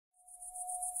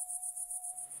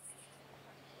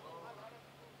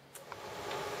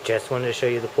just wanted to show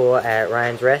you the pool at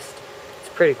Ryan's Rest. It's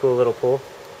a pretty cool little pool.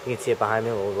 You can see it behind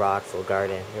me, little rocks, little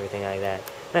garden, everything like that.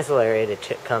 Nice little area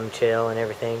to come chill and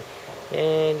everything.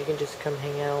 And you can just come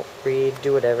hang out, read,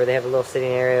 do whatever. They have a little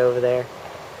sitting area over there.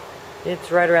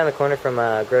 It's right around the corner from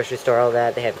a grocery store, all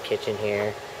that. They have a kitchen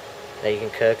here that you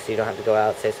can cook so you don't have to go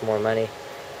out, save some more money,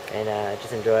 and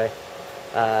just enjoy.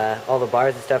 All the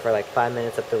bars and stuff are like 5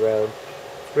 minutes up the road.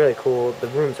 It's really cool. The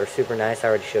rooms are super nice. I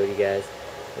already showed you guys.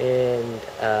 And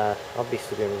I'll be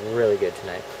sleeping really good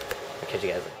tonight. I'll catch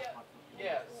you guys later.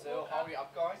 Yeah, so are we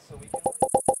up, guys? So we can...